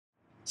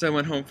So I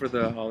went home for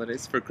the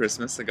holidays, for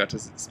Christmas. I got to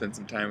spend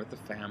some time with the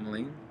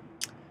family.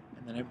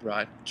 And then I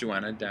brought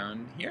Joanna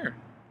down here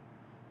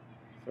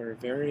for a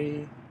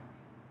very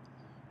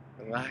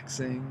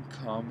relaxing,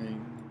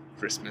 calming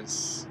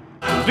Christmas.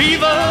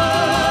 Viva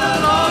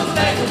Las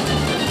Vegas!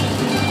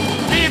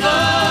 Viva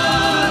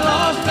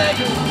Las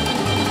Vegas!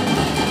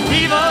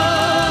 Viva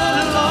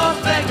Las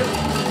Vegas!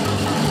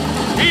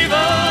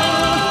 Viva,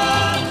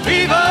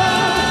 Viva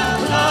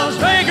Las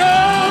Vegas!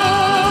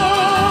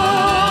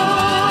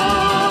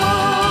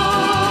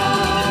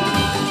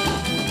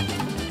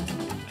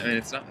 I mean,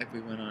 it's not like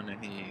we went on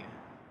any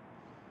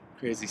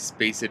crazy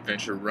space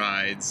adventure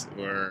rides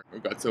or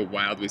got so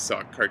wild we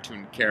saw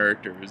cartoon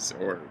characters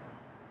or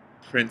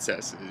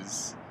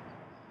princesses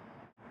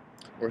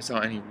or saw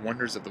any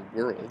wonders of the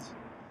world.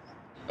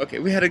 Okay,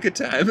 we had a good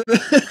time.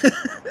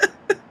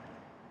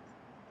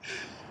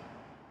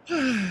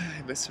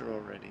 I miss her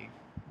already.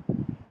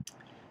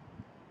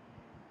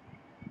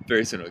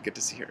 Very soon I'll get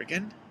to see her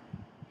again.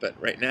 But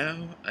right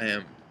now, I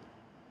am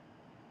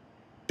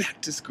back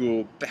to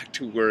school, back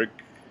to work,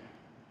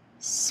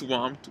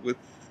 swamped with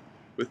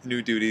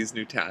new duties,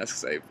 new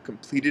tasks. I've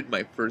completed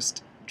my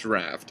first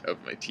draft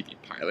of my TV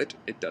pilot.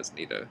 It does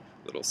need a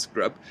little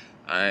scrub.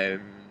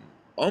 I'm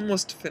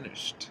almost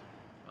finished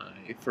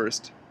my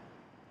first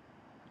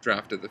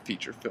draft of the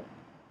feature film.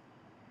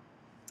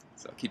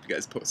 So I'll keep you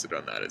guys posted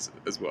on that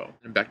as well.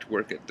 I'm back to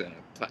work at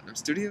Platinum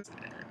Studios,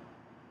 and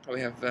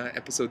probably have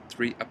episode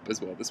 3 up as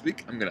well this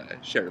week. I'm going to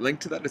share a link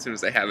to that as soon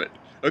as I have it.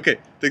 Okay,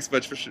 thanks so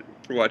much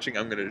for watching.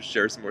 I'm going to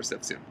share some more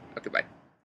stuff soon. Okay, bye.